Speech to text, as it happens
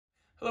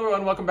Hello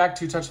everyone, welcome back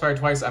to Touch the Fire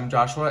Twice. I'm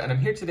Joshua, and I'm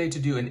here today to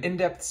do an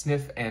in-depth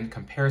sniff and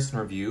comparison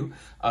review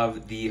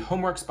of the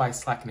HomeWorx by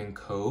Slatkin &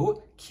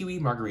 Co. Kiwi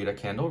Margarita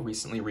candle,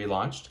 recently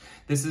relaunched.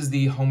 This is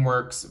the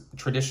HomeWorx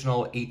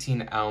traditional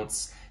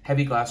 18-ounce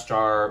heavy glass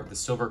jar, the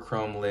silver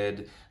chrome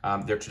lid,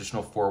 their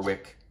traditional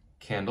 4-wick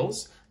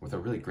candles with a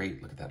really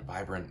great, look at that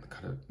vibrant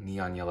kind of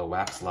neon yellow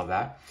wax, love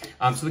that.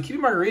 So the Kiwi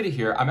Margarita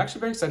here, I'm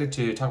actually very excited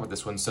to talk about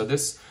this one. So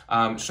this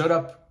showed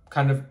up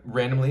kind of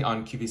randomly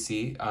on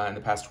QVC in the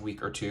past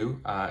week or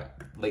two,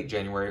 late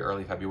January,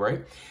 early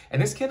February.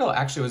 And this candle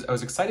actually I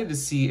was excited to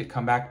see it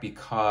come back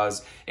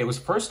because it was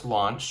first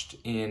launched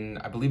in,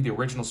 I believe, the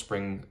original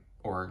spring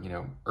or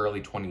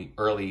early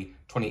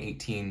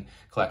 2018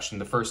 collection,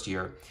 the first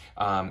year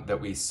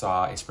that we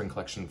saw a spring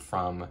collection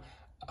from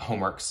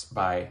HomeWorx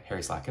by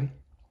Slatkin.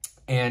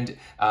 And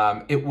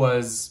it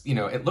was,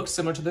 it looked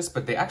similar to this,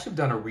 but they actually have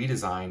done a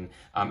redesign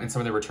in some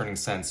of their returning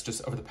scents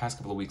just over the past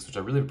couple of weeks, which I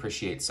really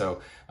appreciate.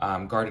 So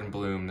Garden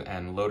Bloom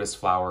and Lotus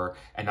Flower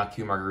and now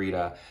Kiwi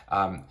Margarita.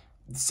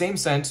 Same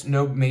scent,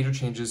 no major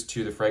changes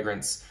to the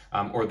fragrance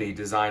or the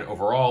design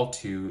overall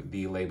to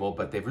the label,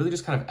 but they've really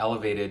just kind of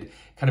elevated,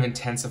 kind of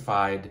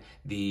intensified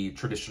the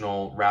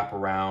traditional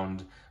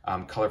wraparound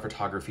color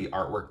photography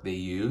artwork they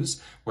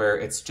use, where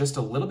it's just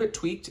a little bit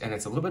tweaked and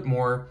it's a little bit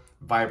more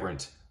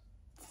vibrant,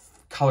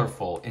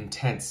 colorful,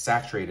 intense,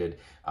 saturated.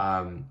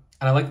 And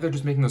I like that they're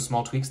just making those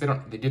small tweaks. They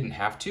didn't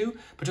have to,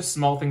 but just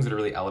small things that are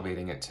really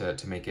elevating it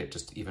to make it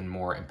just even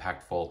more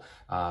impactful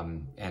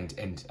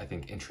and I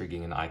think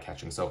intriguing and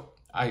eye-catching. So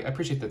I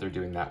appreciate that they're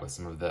doing that with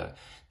some of the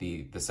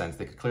scents.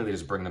 They could clearly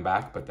just bring them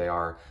back, but they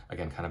are,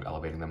 again, kind of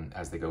elevating them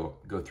as they go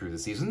through the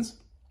seasons.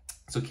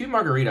 So Kiwi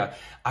Margarita,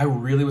 I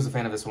really was a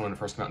fan of this one when it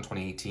first came out in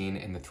 2018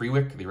 in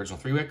the original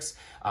 3 wicks.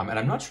 And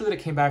I'm not sure that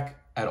it came back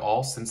at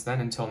all since then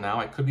until now.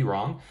 I could be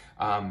wrong,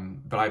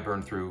 but I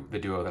burned through the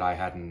duo that I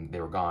had and they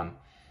were gone.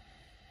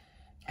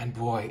 And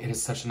boy, it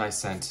is such a nice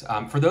scent.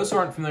 For those who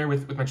aren't familiar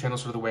with my channel,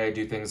 sort of the way I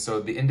do things, so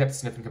the in-depth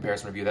sniff and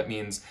comparison review, that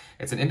means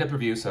it's an in-depth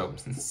review, so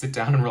sit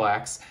down and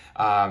relax.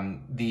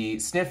 The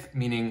sniff,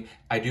 meaning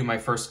I do my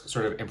first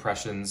sort of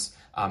impressions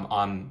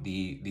on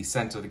the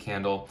scent of the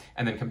candle,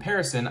 and then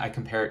comparison, I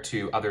compare it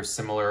to other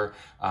similar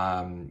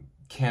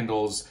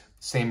candles,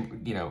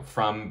 same,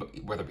 from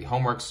whether it be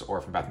HomeWorx or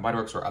from Bath & Body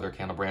Works or other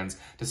candle brands,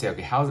 to say,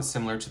 okay, how is it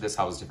similar to this?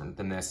 How is it different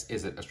than this?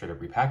 Is it a straight up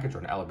repackage or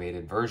an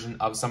elevated version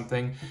of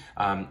something?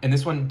 And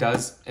this one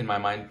does, in my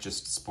mind,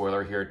 just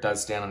spoiler here, it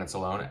does stand on its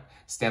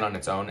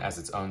own as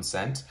its own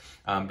scent.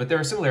 But there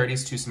are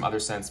similarities to some other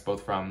scents,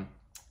 both from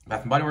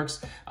Bath & Body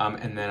Works,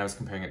 and then I was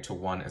comparing it to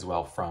one as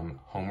well from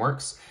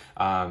HomeWorx.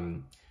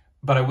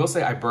 But I will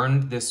say I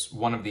burned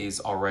one of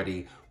these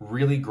already.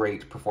 Really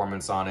great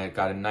performance on it.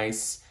 Got a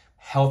nice,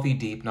 healthy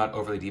deep, not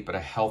overly deep, but a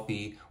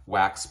healthy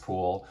wax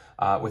pool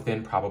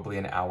within probably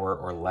an hour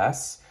or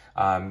less.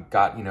 Got,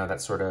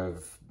 that sort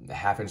of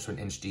 ½ to an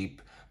inch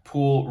deep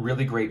pool.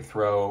 Really great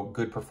throw,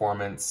 good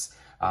performance.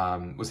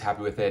 Was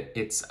happy with it.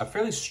 It's a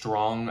fairly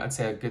strong, I'd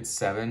say a good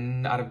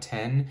 7 out of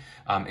 10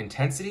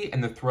 intensity,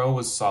 and the throw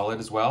was solid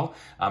as well.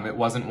 It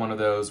wasn't one of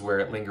those where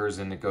it lingers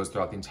and it goes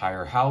throughout the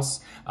entire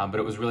house, but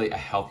it was really a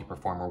healthy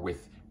performer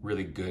with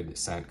really good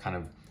scent, kind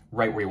of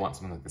right where you want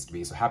something like this to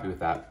be, so happy with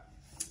that.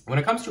 When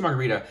it comes to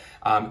Margarita,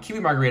 Kiwi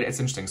Margarita, it's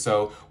interesting.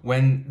 So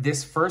when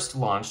this first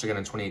launched, again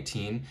in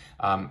 2018,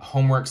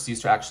 HomeWorx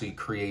used to actually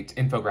create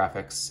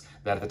infographics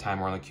that at the time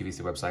were on the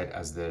QVC website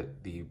as the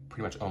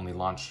pretty much only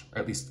launch, or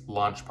at least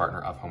launch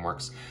partner of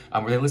HomeWorx,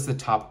 where they listed the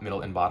top,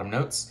 middle, and bottom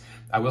notes.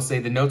 I will say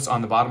the notes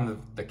on the bottom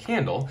of the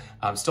candle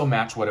still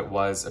match what it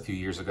was a few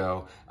years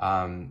ago.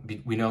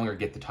 We no longer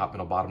get the top,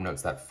 middle, bottom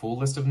notes, that full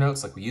list of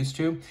notes like we used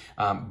to,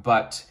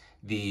 but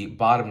the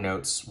bottom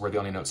notes were the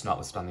only notes not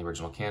listed on the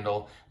original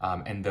candle,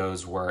 and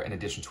those were in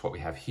addition to what we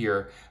have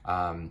here.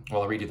 Well,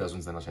 I'll read you those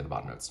ones, then I'll show you the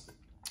bottom notes.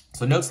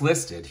 So notes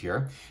listed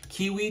here: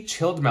 kiwi,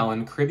 chilled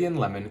melon, Caribbean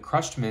lemon,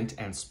 crushed mint,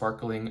 and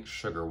sparkling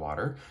sugar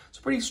water. So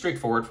pretty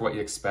straightforward for what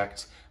you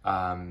expect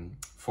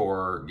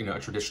for a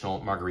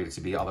traditional margarita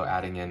to be, although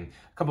adding in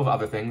a couple of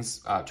other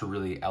things to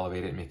really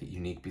elevate it and make it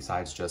unique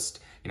besides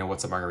just,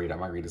 what's a margarita?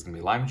 Margarita is gonna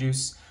be lime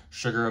juice,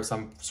 sugar of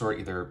some sort,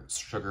 either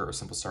sugar or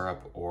simple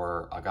syrup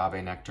or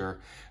agave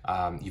nectar.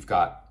 You've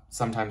got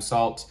sometimes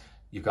salt,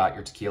 you've got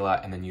your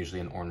tequila, and then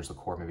usually an orange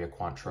liqueur, maybe a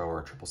Cointreau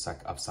or a triple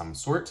sec of some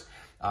sort.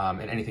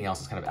 And anything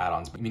else is kind of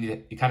add-ons, but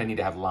you kind of need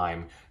to have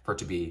lime for it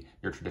to be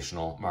your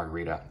traditional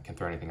margarita. You can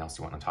throw anything else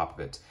you want on top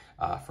of it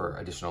for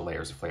additional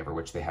layers of flavor,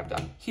 which they have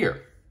done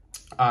here.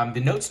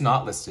 The notes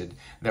not listed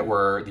that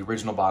were the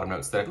original bottom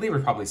notes that I believe are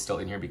probably still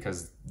in here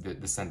because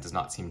the scent does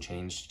not seem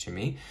changed to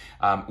me,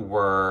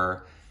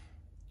 were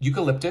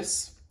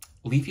eucalyptus,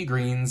 leafy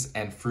greens,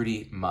 and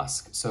fruity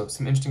musk. So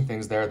some interesting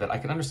things there that I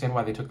can understand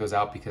why they took those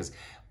out, because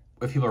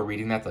if people are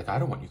reading that, like, I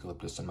don't want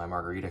eucalyptus in my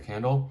margarita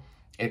candle,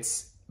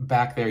 it's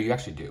back there, you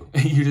actually do.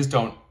 You just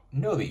don't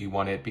know that you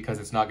want it because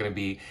it's not going to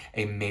be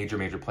a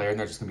major player, and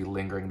they're just going to be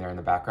lingering there in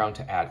the background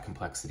to add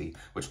complexity,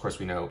 which of course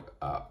we know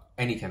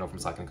any candle from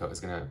Slatkin & Co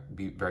is going to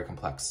be very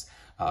complex,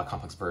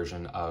 complex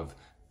version of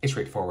a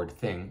straightforward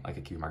thing like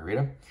a Kiwi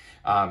Margarita.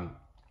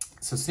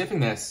 So sniffing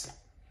this,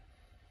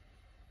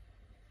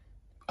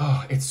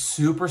 oh, it's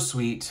super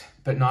sweet,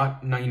 but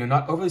not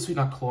overly sweet,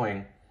 not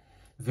cloying.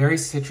 Very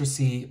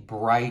citrusy,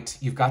 bright.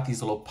 You've got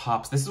these little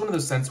pops. This is one of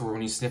those scents where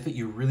when you sniff it,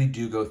 you really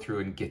do go through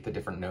and get the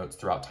different notes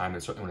throughout time,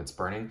 and certainly when it's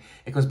burning.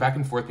 It goes back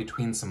and forth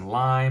between some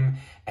lime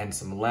and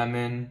some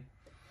lemon.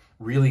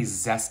 Really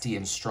zesty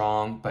and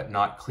strong, but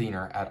not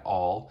cleaner at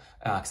all,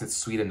 because it's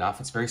sweet enough.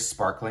 It's very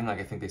sparkling, like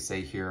I think they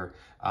say here,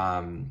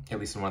 at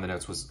least in one of the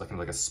notes was looking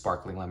like a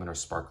sparkling lemon or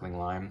sparkling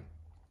lime.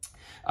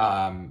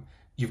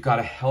 You've got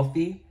a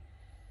healthy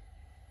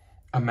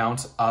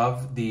amount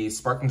of the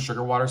sparkling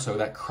sugar water, so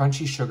that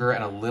crunchy sugar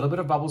and a little bit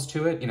of bubbles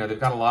to it. You know, they've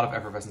got a lot of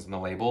effervescence on the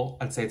label.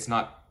 I'd say it's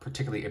not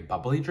particularly a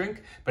bubbly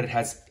drink, but it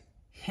has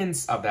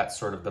hints of that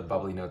sort of the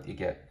bubbly note that you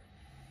get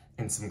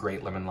in some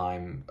great lemon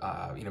lime,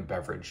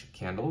 beverage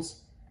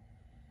candles.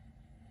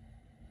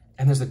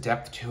 And there's a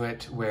depth to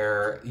it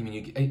where,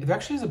 it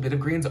actually has a bit of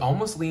greens,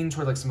 almost lean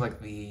toward like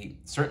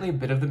certainly a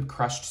bit of the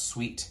crushed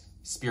sweet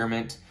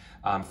spearmint,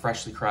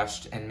 freshly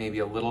crushed, and maybe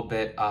a little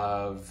bit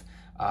of,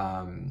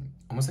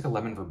 almost like a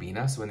lemon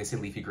verbena. So when they say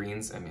leafy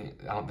greens,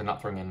 they're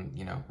not throwing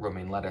in,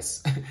 romaine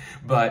lettuce,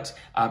 but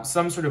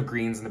some sort of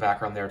greens in the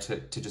background there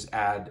to just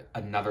add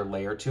another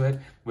layer to it,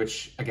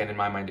 which again, in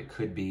my mind, it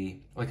could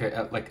be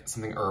like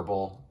something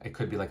herbal. It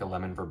could be like a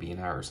lemon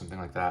verbena or something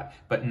like that,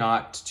 but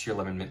not to your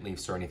lemon mint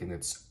leaves or anything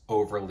that's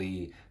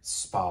overly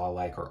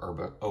spa-like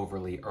or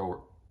overly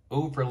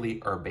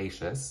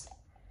herbaceous.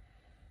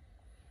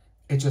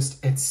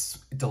 It's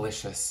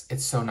delicious.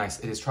 It's so nice.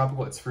 It is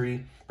tropical, it's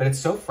fruity, but it's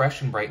so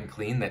fresh and bright and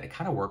clean that it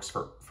kind of works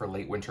for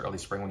late winter, early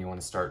spring when you want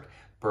to start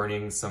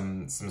burning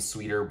some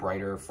sweeter,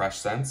 brighter, fresh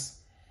scents.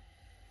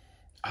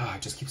 I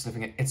just keep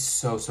sniffing it. It's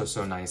so, so,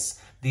 so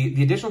nice.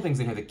 The additional things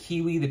in here, the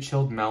kiwi, the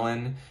chilled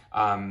melon.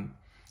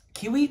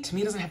 Kiwi, to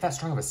me, doesn't have that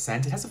strong of a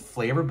scent. It has a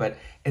flavor, but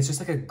it's just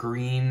like a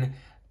green,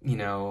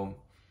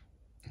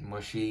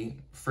 mushy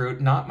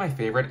fruit. Not my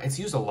favorite. It's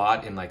used a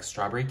lot in like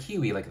strawberry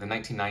kiwi, like in the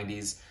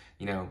 1990s,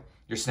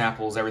 your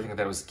Snapples, everything like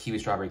that was kiwi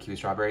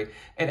strawberry.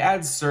 It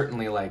adds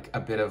certainly like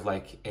a bit of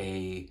like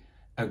a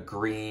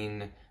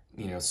green,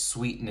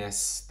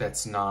 sweetness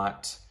that's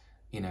not,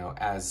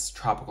 as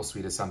tropical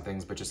sweet as some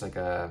things, but just like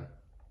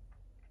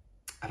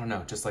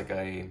just like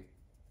a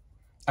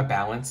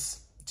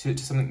balance to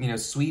something,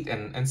 sweet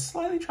and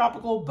slightly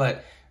tropical,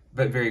 but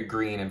very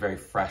green and very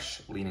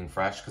fresh, leaning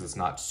fresh, because it's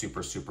not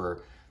super,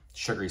 super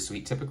sugary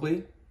sweet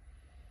typically.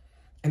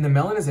 And the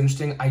melon is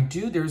interesting.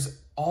 There's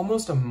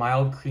almost a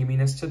mild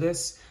creaminess to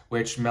this,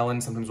 which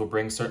melon sometimes will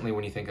bring, certainly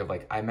when you think of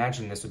I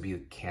imagine this would be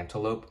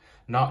cantaloupe,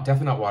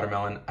 definitely not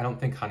watermelon. I don't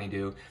think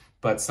honeydew,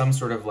 but some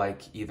sort of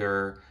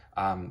either,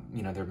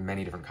 there are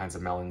many different kinds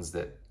of melons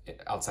that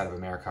outside of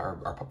America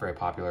are very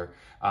popular.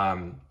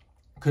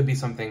 Could be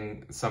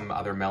some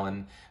other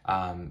melon,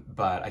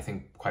 but I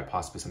think quite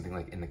possibly something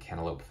like in the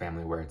cantaloupe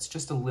family where it's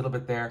just a little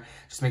bit there,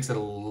 just makes it a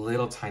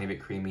little tiny bit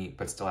creamy,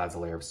 but still adds a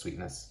layer of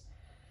sweetness.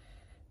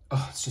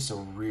 Oh, it's just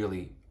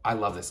I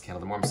love this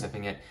candle. The more I'm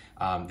sipping it,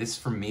 this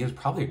for me is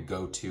probably a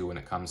go-to when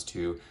it comes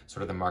to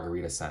sort of the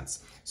margarita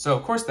scents. So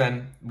of course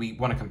then we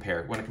want to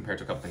compare.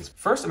 to a couple things.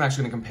 First, I'm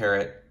actually going to compare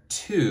it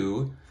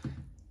to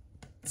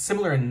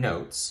similar in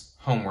notes,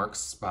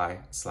 HomeWorx by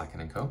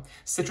Slatkin & Co.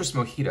 Citrus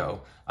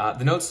Mojito.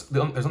 The notes,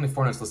 there's only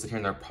 4 notes listed here,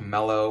 and they're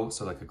pomelo,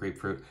 so like a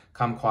grapefruit,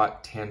 kumquat,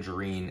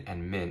 tangerine,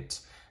 and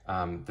mint.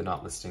 They're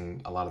not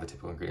listing a lot of the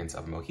typical ingredients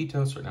of a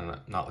mojito, certainly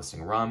not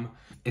listing rum.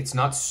 It's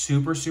not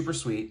super, super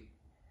sweet.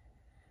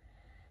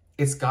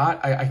 It's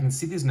got, I can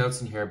see these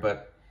notes in here,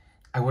 but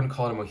I wouldn't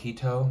call it a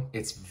mojito.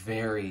 It's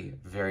very,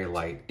 very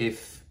light.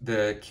 If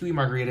the Kiwi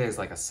Margarita is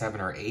like a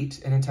 7 or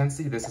 8 in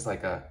intensity, this is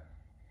like a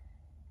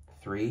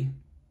 3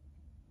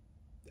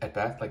 at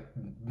best, like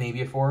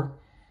maybe a 4.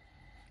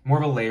 More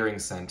of a layering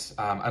scent.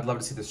 I'd love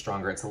to see this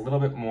stronger. It's a little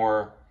bit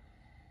more,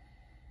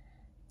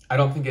 I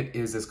don't think it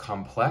is as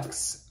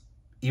complex,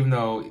 even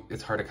though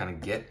it's hard to kind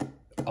of get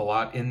a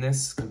lot in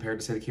this compared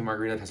to say the Kiwi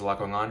Margarita that has a lot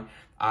going on.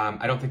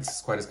 I don't think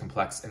it's quite as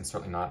complex and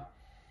certainly not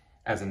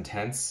as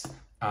intense.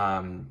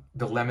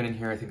 The lemon in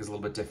here I think is a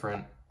little bit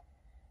different,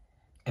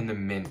 and the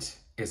mint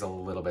is a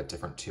little bit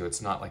different too.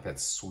 It's not like that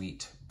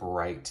sweet,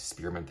 bright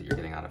spearmint that you're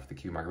getting out of the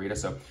Kiwi Margarita.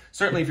 So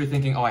certainly if you're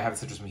thinking, oh, I have a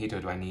citrus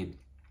mojito, do I need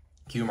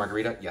Kiwi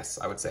Margarita? Yes,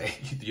 I would say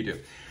you do.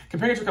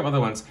 Comparing it to a couple other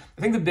ones,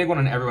 I think the big one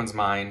on everyone's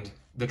mind,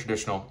 the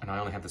traditional, and I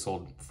only have this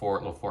little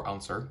 4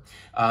 ouncer,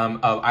 of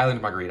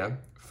Island Margarita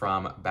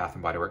from Bath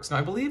 & Body Works. Now,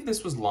 I believe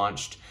this was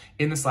launched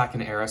in the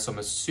Slatkin era, so I'm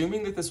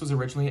assuming that this was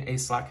originally a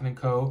Slatkin &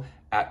 Co.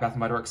 at Bath &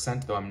 Body Works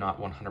scent, though I'm not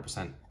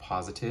 100%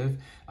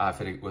 positive if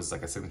it was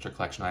like a signature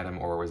collection item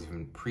or was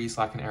even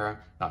pre-Slatkin era,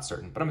 not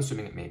certain, but I'm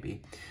assuming it may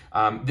be.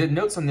 The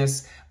notes on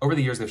this, over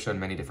the years, they've shown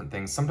many different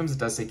things. Sometimes it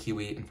does say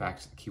kiwi. In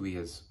fact, kiwi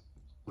is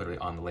literally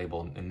on the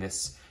label in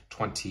this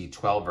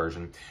 2012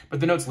 version, but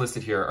the notes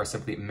listed here are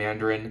simply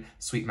mandarin,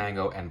 sweet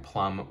mango, and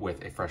plum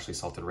with a freshly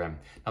salted rim.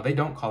 Now, they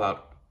don't call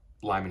out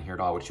lime in here at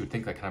all, which you would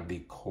think like kind of the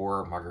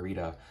core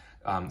margarita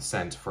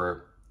scent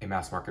for a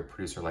mass market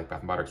producer like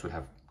Bath & Body Works would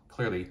have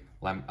clearly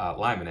lime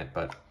in it,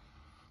 but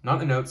not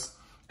in the notes.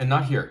 and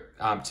not here.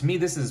 To me,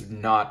 this is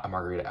not a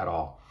margarita at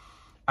all.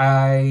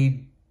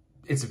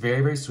 It's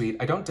very, very sweet.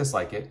 I don't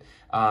dislike it.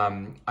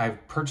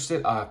 I've purchased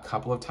it a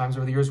couple of times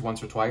over the years,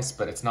 once or twice,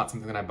 but it's not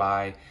something that I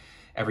buy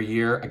every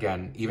year.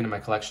 Again, even in my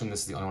collection, this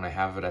is the only one I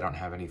have of it. I don't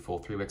have any full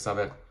 3 wicks of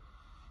it.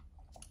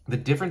 The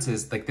difference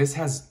is, like, this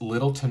has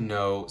little to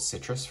no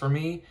citrus for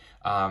me.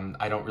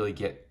 I don't really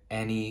get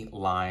any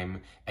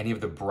lime, any of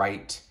the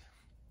bright,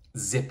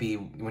 zippy.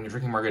 When you're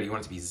drinking margarita, you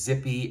want it to be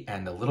zippy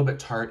and a little bit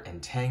tart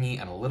and tangy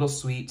and a little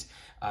sweet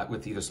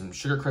with either some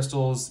sugar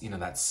crystals, you know,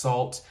 that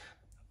salt,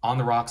 on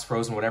the rocks,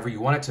 frozen, whatever. You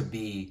want it to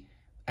be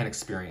an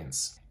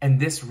experience. And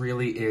this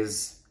really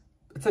is,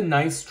 it's a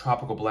nice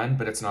tropical blend,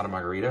 but it's not a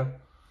margarita.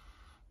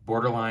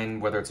 Borderline,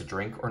 whether it's a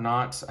drink or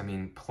not. I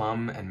mean,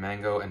 plum and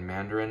mango and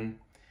mandarin,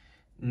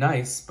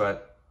 nice,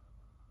 but,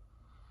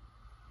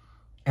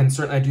 and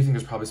certainly I do think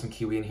there's probably some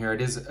kiwi in here.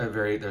 It is a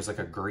very, there's like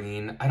a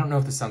green, I don't know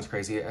if this sounds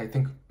crazy. I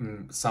think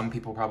some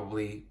people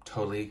probably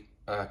totally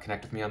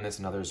connect with me on this,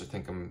 and others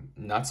think I'm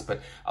nuts,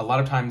 but a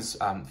lot of times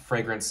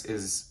fragrance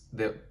is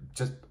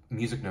just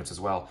music notes as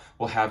well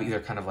will have either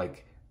kind of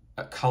like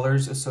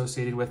colors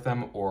associated with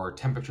them or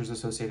temperatures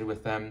associated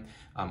with them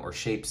or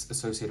shapes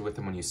associated with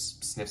them when you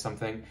sniff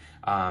something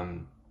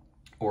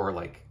or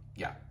like,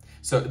 yeah.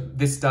 So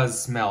this does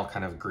smell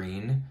kind of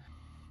green.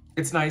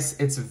 It's nice.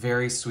 It's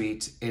very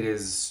sweet. It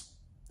is,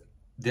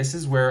 this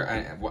is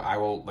where I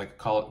will like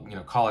call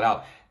it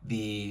out.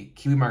 The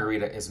Kiwi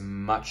Margarita is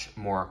much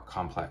more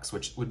complex,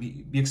 which would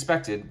be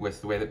expected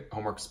with the way that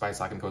HomeWorx by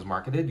Slatkin Co is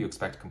marketed. You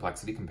expect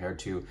complexity compared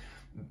to,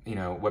 you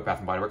know, what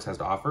Bath & Body Works has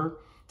to offer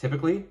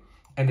typically.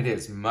 And it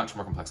is much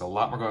more complex, a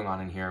lot more going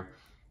on in here.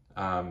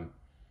 Oh,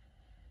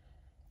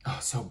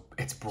 so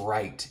it's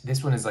bright.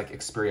 This one is like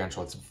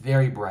experiential. It's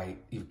very bright.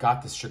 You've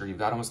got the sugar, you've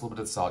got almost a little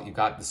bit of salt, you've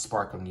got the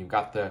sparkling, you've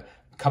got the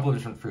couple of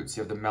different fruits.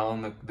 You have the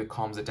melon that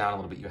calms it down a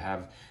little bit. You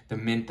have the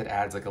mint that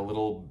adds like a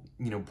little,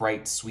 you know,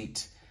 bright,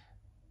 sweet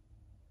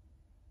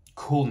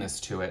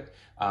coolness to it,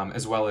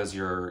 as well as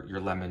your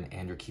lemon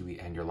and your kiwi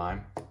and your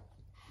lime.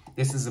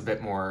 This is a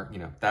bit more, you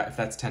know, if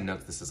that's 10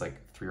 notes, this is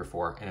like 3 or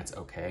 4, and it's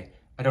okay.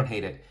 I don't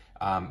hate it.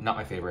 Not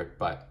my favorite,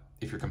 but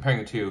if you're comparing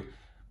the two,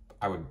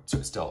 I would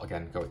still,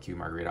 again, go with Kiwi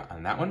Margarita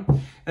on that one.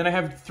 Then I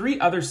have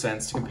 3 other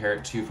scents to compare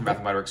it to from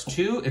Bath & Body Works.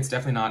 2, it's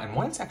definitely not, and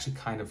 1, it's actually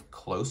kind of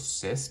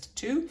closest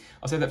to.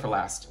 I'll save that for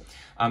last.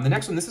 The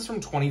next one, this is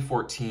from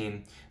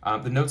 2014.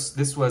 The notes,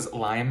 this was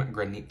Lime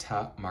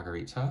Granita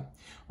Margarita.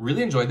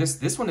 Really enjoyed this.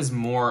 This one is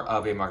more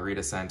of a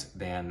margarita scent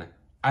than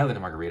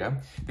Island Margarita.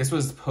 This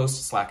was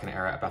post-Slatkin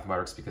era at Bath & Body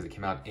Works because it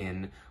came out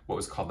in what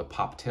was called the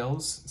Pop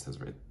Tails. It says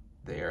right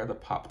there, the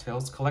Pop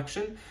Tails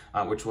collection,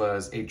 which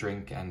was a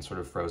drink and sort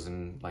of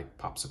frozen like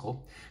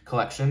popsicle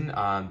collection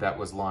that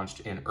was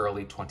launched in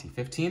early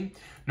 2015.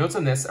 Notes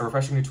on this, a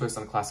refreshing new twist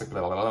on classic blah,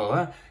 blah, blah, blah,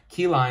 blah,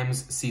 key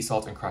limes, sea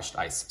salt, and crushed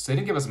ice. So they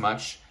didn't give us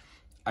much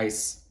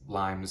ice,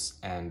 limes,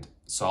 and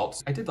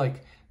salt. I did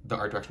like the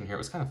art direction here. It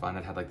was kind of fun.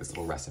 It had like this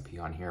little recipe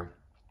on here.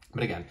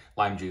 But again,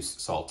 lime juice,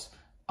 salt,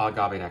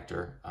 agave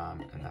nectar,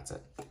 and that's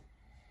it.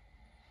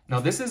 Now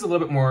this is a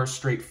little bit more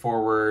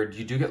straightforward.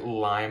 You do get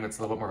lime. It's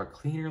a little bit more of a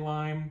cleaner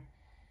lime.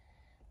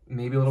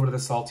 Maybe a little bit of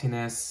the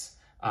saltiness,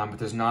 but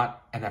there's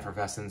not an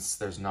effervescence.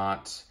 There's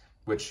not,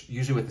 which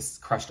usually with this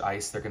crushed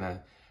ice, they're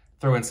gonna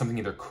throw in something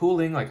either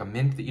cooling, like a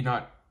mint that you're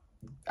not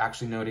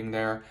actually noting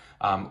there,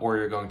 or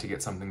you're going to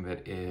get something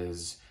that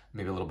is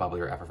maybe a little bubbly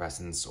or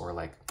effervescence or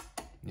like,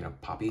 you know,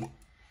 poppy.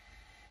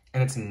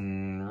 And it's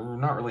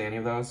not really any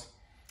of those.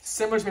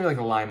 Similar to maybe like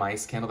a lime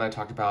ice candle that I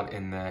talked about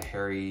in the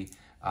Harry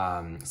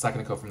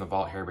Slatkin & Co from the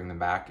Vault, Harry Bring Them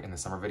Back in the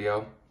summer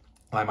video.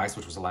 Lime ice,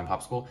 which was a lime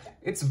popsicle.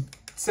 It's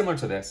similar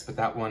to this, but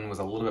that one was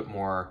a little bit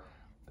more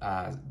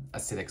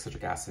acidic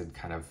citric acid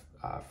kind of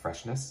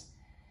freshness.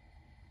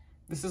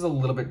 This is a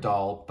little bit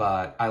dull,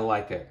 but I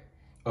like it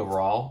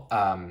overall.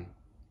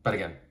 But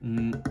again,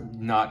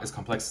 not as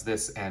complex as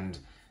this, and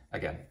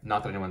again,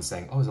 not that anyone's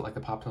saying, oh, is it like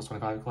the Pop Tails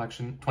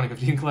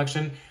 2015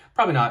 collection?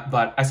 Probably not,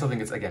 but I still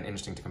think it's, again,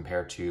 interesting to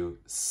compare to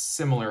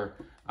similar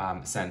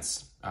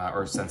scents,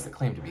 or scents that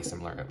claim to be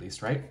similar at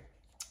least, right?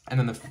 And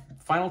then the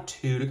final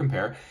 2 to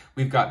compare,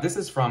 we've got, this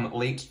is from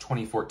late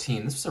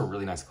 2014. This was a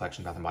really nice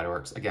collection, Bath & Body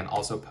Works. Again,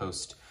 also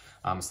post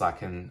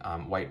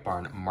Slatkin White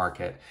Barn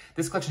Market.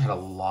 This collection had a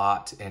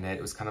lot in it.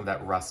 It was kind of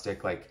that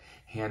rustic, like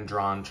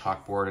hand-drawn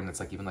chalkboard, and it's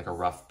like even like a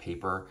rough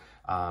paper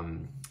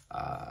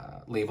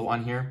label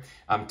on here.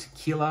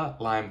 Tequila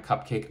lime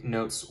cupcake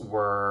notes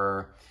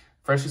were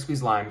freshly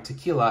squeezed lime,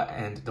 tequila,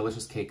 and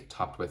delicious cake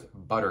topped with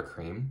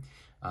buttercream.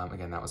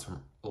 Again, that was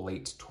from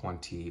late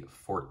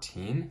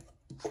 2014.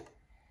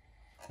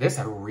 This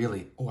I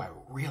really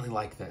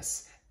like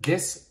this.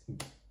 This,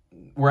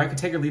 where I could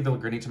take or leave the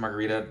Granita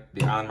Margarita,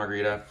 the Island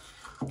Margarita,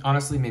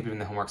 honestly, maybe even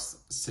the HomeWorx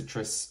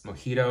Citrus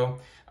Mojito.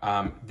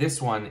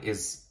 This one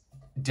is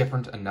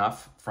different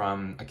enough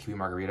from a Kiwi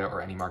Margarita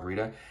or any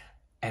margarita,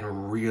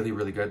 and really,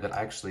 really good that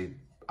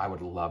I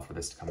would love for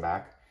this to come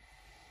back.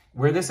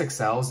 Where this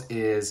excels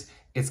is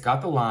it's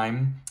got the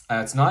lime.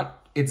 It's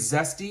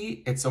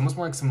zesty. It's almost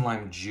more like some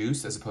lime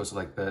juice as opposed to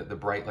like the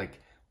bright,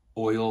 like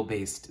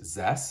oil-based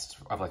zest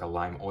of like a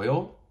lime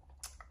oil.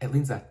 It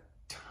leans a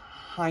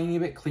tiny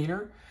bit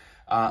cleaner,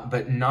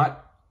 but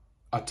not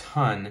a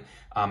ton,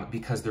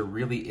 because there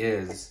really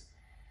is,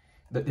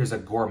 there's a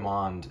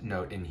gourmand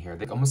note in here,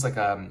 almost like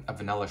a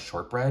vanilla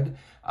shortbread.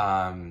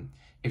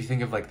 If you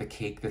think of like the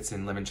cake that's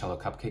in Limoncello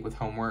Cupcake with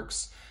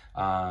HomeWorx,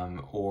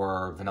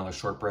 or vanilla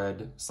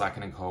shortbread,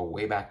 Slatkin & Co.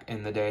 way back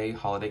in the day,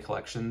 holiday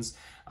collections,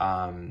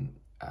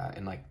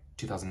 in like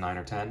 2009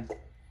 or 10.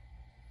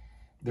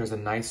 There's a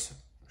nice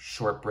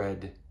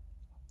shortbread,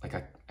 like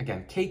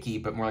again,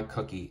 cakey, but more like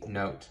cookie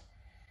note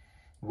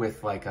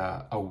with like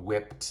a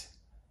whipped,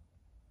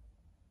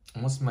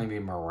 almost maybe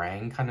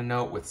meringue kind of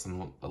note with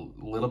a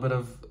little bit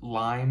of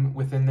lime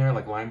within there,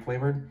 like lime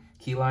flavored,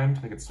 key lime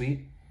to make it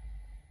sweet.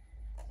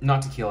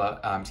 Not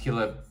tequila.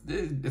 Tequila,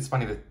 it's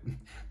funny that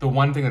the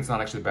one thing that's not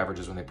actually the beverage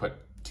is when they put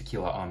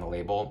tequila on the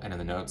label and in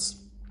the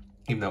notes,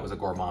 even though it was a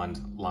gourmand,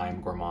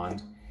 lime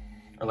gourmand,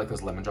 or like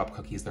those lemon drop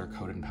cookies that are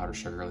coated in powdered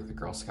sugar, like the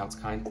Girl Scouts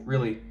kind.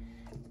 Really,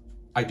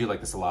 I do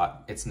like this a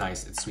lot. It's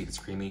nice, it's sweet, it's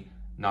creamy.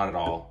 Not at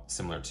all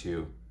similar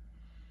to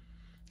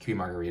Kiwi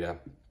Margarita,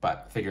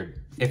 but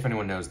figured if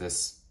anyone knows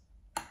this,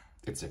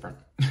 it's different.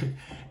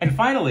 And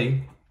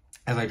finally,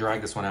 as I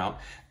drag this one out,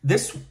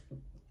 this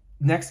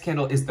next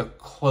candle is the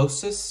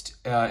closest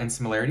in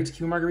similarity to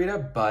Kiwi Margarita,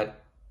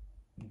 but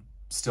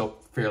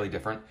still fairly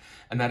different.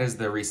 And that is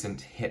the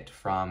recent hit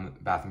from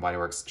Bath & Body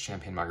Works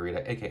Champagne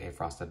Margarita, aka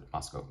Frosted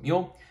Moscow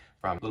Mule,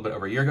 from a little bit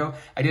over a year ago.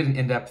 I did an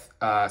in-depth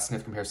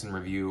sniff comparison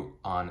review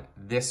on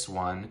this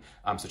one,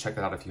 so check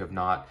that out if you have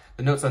not.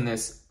 The notes on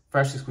this: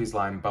 freshly squeezed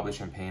lime, bubbly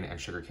champagne, and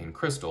sugarcane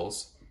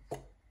crystals.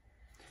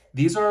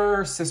 These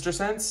are sister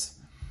scents.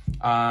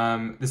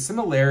 The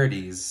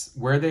similarities,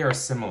 where they are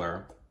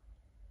similar,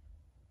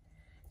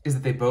 is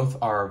that they both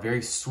are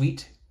very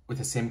sweet with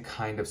the same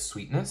kind of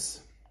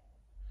sweetness.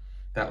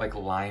 That like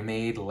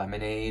limeade,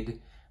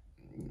 lemonade,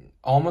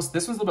 almost,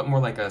 this one's a little bit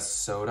more like a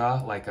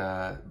soda, like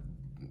a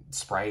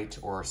Sprite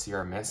or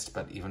Sierra Mist,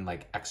 but even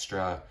like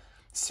extra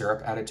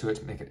syrup added to it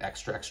to make it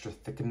extra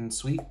thick and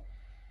sweet.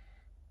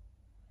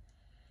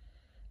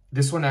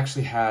 This one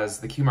actually has,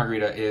 the Kiwi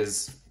Margarita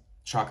is,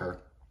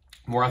 shocker,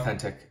 more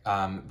authentic.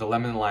 The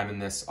lemon and lime in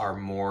this are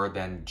more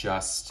than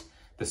just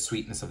the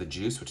sweetness of the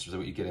juice, which is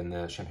what you get in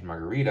the Champagne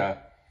Margarita,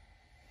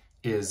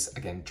 is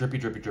again,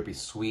 drippy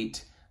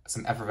sweet,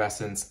 some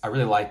effervescence. I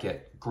really like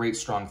it. Great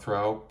strong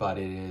throw, but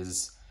it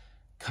is,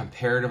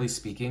 comparatively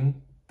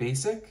speaking,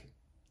 basic,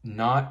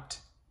 not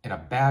in a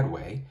bad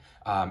way.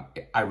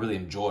 I really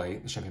enjoy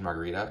the Champagne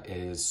Margarita. It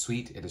is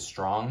sweet, it is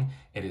strong,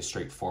 it is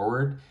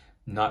straightforward,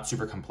 not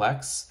super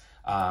complex,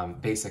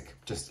 basic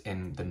just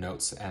in the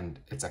notes and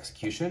its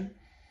execution.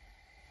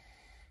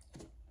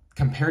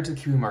 Compared to the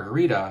Kiwi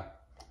Margarita,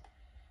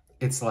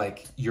 it's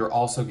like you're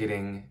also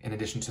getting, in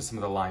addition to some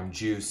of the lime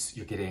juice,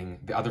 you're getting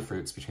the other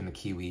fruits between the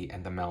kiwi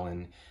and the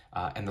melon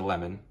and the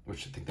lemon,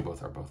 which I think they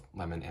both are both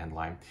lemon and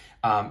lime.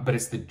 But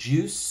it's the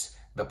juice,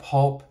 the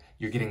pulp,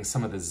 you're getting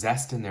some of the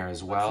zest in there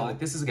as well. Like,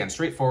 this is, again,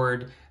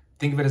 straightforward.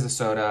 Think of it as a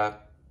soda.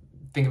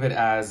 Think of it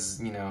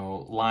as, you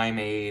know,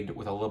 limeade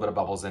with a little bit of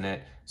bubbles in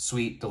it.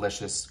 Sweet,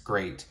 delicious,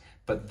 great.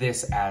 But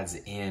this adds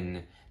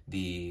in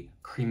the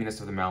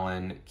creaminess of the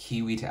melon,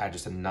 kiwi to add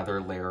just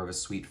another layer of a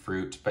sweet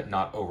fruit, but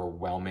not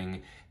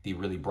overwhelming the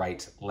really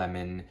bright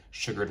lemon,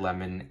 sugared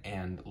lemon,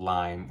 and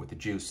lime with the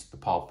juice, the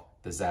pulp,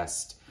 the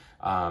zest.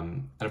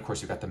 And of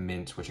course, you've got the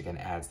mint, which again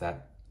adds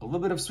that a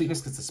little bit of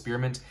sweetness because it's a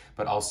spearmint,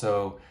 but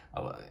also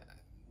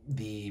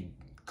the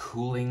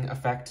cooling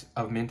effect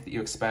of mint that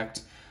you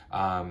expect.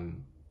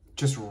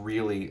 Just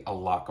really a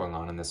lot going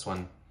on in this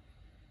one.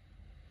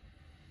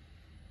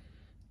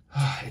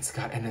 It's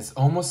got, and it's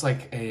almost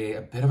like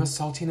a bit of a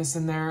saltiness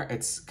in there.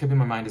 Could be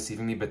my mind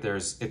deceiving me, but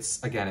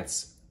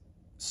it's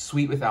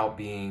sweet without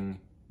being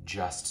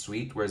just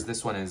sweet, whereas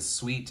this one is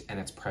sweet and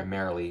it's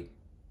primarily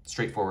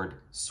straightforward,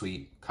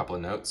 sweet, couple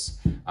of notes.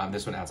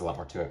 This one adds a lot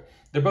more to it.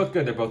 They're both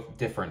good, they're both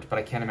different, but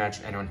I can't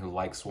imagine anyone who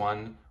likes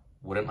one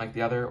wouldn't like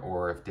the other,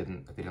 or if they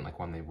didn't like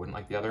one, they wouldn't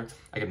like the other.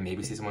 I could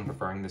maybe see someone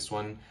preferring this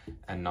one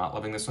and not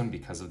loving this one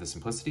because of the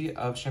simplicity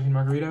of Champagne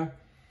Margarita.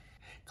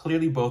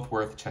 Clearly both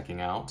worth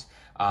checking out.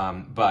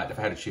 But if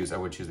I had to choose, I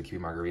would choose the Kiwi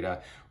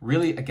Margarita.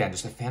 Really, again,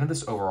 just a fan of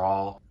this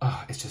overall.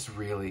 It's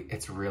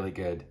really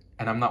good.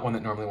 And I'm not one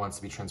that normally wants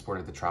to be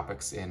transported to the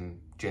tropics in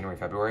January,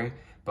 February,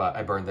 but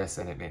I burned this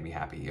and it made me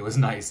happy. It was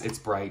nice, it's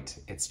bright.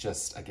 It's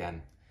just,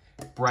 again,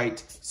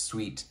 bright,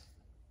 sweet,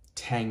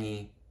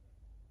 tangy,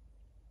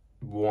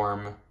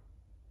 warm,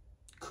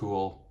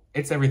 cool.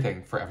 It's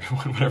everything for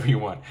everyone, whatever you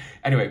want.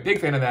 Anyway, big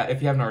fan of that.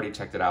 If you haven't already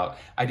checked it out,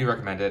 I do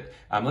recommend it.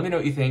 Let me know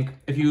what you think.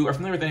 If you are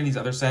familiar with any of these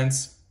other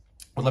scents,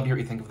 would love to hear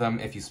what you think of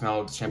them. If you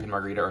smelled Champagne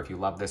Margarita, or if you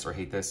love this or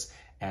hate this,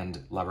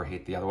 and love or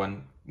hate the other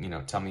one, you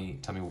know, tell me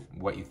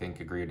what you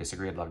think, agree or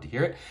disagree. I'd love to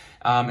hear it.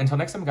 Until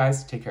next time,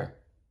 guys, take care.